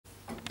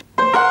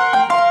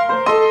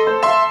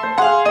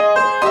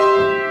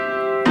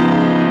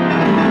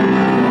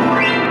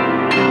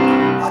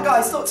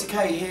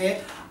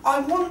I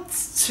want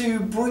to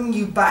bring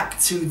you back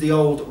to the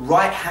old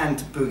right-hand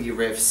boogie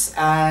riffs,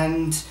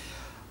 and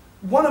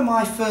one of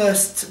my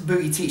first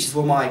boogie teachers,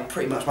 well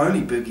pretty much my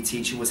only boogie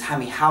teacher, was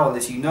Hammy Howell,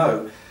 as you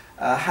know.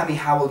 Hammy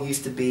Howell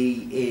used to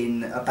be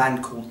in a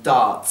band called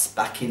Darts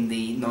back in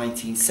the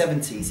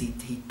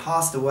 1970s. He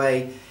passed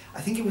away,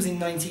 I think it was in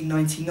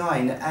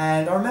 1999,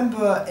 and I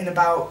remember in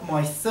about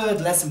my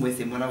third lesson with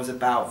him when I was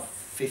about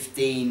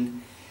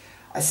 15,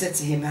 I said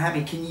to him,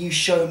 Hammy, can you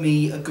show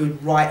me a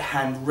good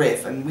right-hand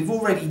riff? And we've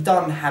already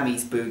done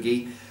Hammy's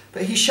boogie,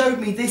 but he showed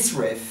me this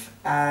riff,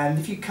 and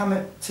if you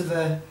come to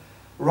the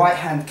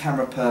right-hand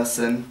camera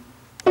person,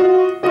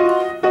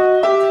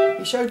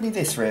 he showed me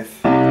this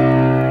riff.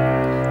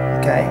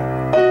 Okay.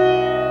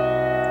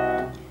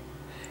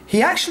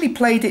 He actually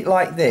played it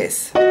like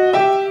this.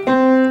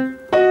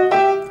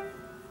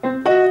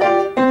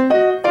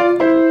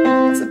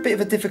 It's a bit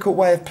of a difficult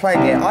way of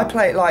playing it. I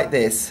play it like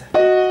this.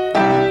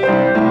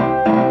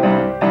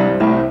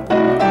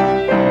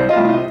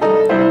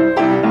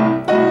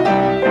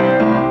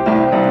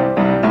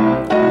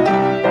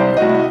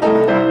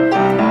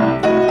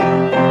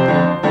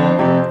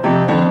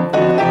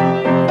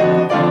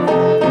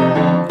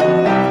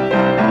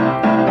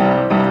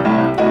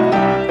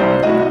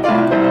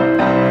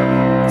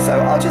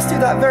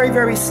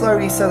 Very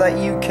slowly so that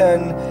you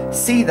can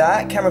see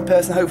that. Camera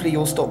person, hopefully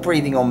you'll stop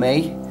breathing on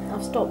me.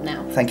 I'll stop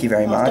now. Thank you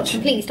very much.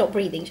 Completely stop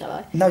breathing, shall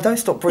I? No, don't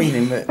stop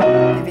breathing, but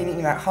you've been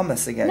eating that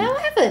hummus again. No,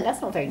 I haven't.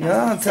 That's not very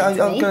nice. No,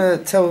 I'm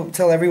going to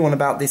tell everyone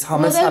about this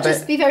hummus habit. They'll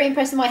just be very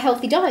impressed with my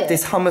healthy diet.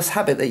 This hummus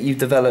habit that you've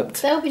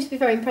developed. They'll just be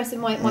very impressed with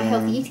my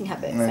healthy eating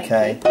habits.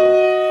 Okay.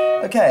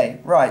 Okay,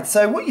 right.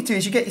 So what you do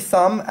is you get your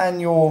thumb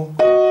and your...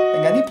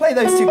 Again, you play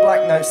those two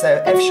black notes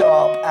there, F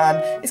sharp,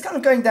 and it's kind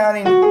of going down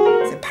in,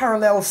 is it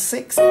parallel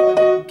 6? I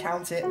don't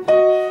count it.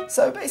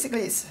 So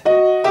basically it's...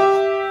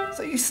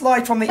 So you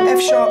slide from the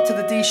F sharp to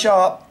the D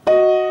sharp.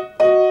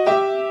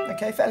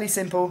 Okay, fairly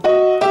simple.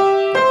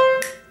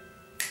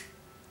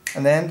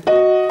 And then...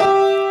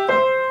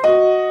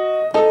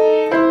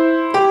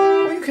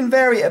 Or you can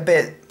vary it a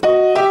bit.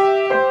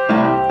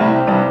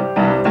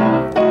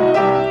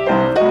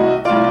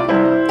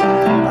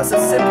 That's a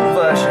simple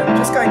version,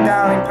 just going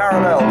down in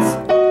parallels.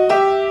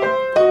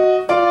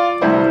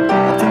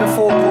 Up to the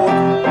 4 chord.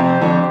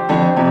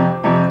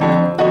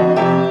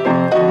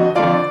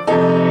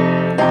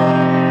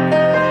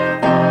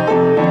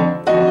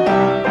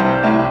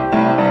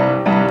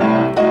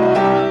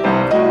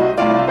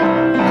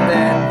 And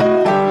then...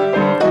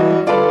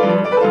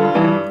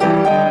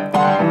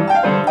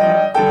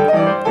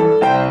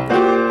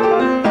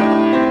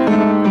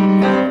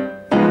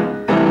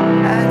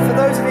 And for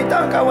those of you,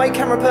 don't go away,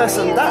 camera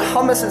person, that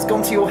hummus has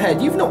gone to your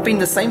head. You've not been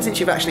the same since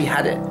you've actually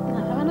had it. No,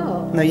 have I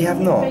not? No, you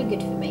have not. Very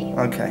good for me.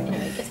 Okay.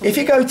 Anyway, if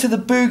you go to the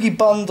Boogie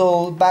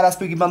Bundle, Badass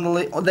Boogie Bundle,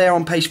 there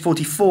on page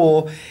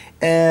 44,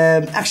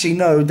 actually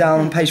no,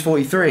 down on page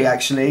 43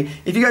 actually.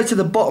 If you go to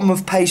the bottom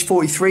of page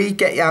 43,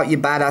 get out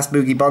your Badass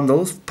Boogie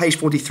Bundles, page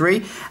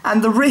 43,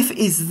 and the riff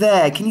is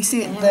there. Can you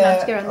see it there? Have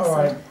to go around this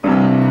side.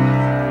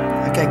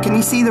 Okay, can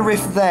you see the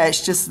riff there?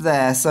 It's just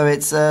there, so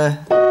it's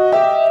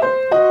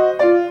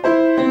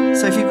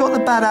So if you've got the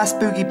Badass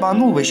Boogie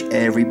Bundle, which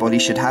everybody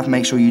should have,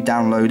 make sure you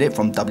download it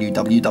from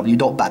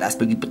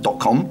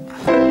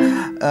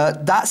www.badassboogie.com.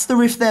 That's the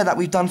riff there that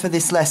we've done for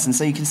this lesson,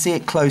 so you can see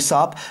it close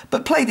up.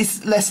 But play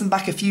this lesson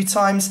back a few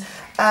times,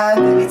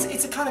 and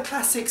it's a kind of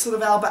classic sort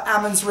of Albert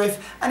Ammons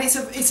riff, and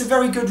it's a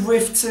very good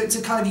riff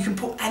to kind of, you can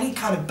put any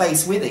kind of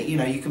bass with it. You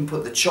know, you can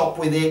put the chop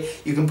with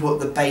it, you can put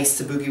the bass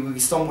to Boogie-woogie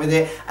stomp with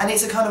it, and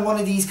it's a kind of one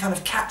of these kind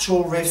of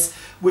catch-all riffs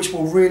which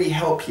will really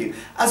help you.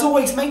 As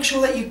always, make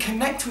sure that you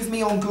connect with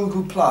me on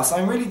Google+.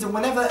 I really do.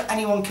 Whenever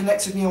anyone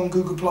connects with me on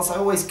Google+, I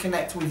always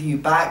connect with you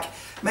back.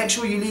 Make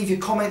sure you leave your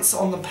comments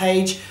on the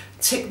page,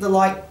 tick the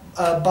like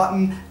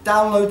button,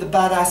 download the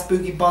Badass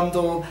Boogie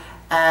Bundle,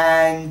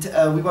 and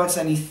we won't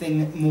say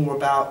anything more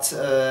about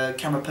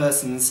camera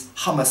person's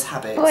hummus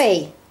habit.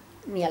 Oi,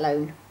 leave me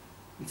alone.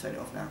 You turn it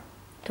off now.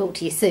 Talk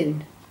to you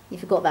soon. You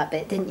forgot that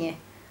bit, didn't you?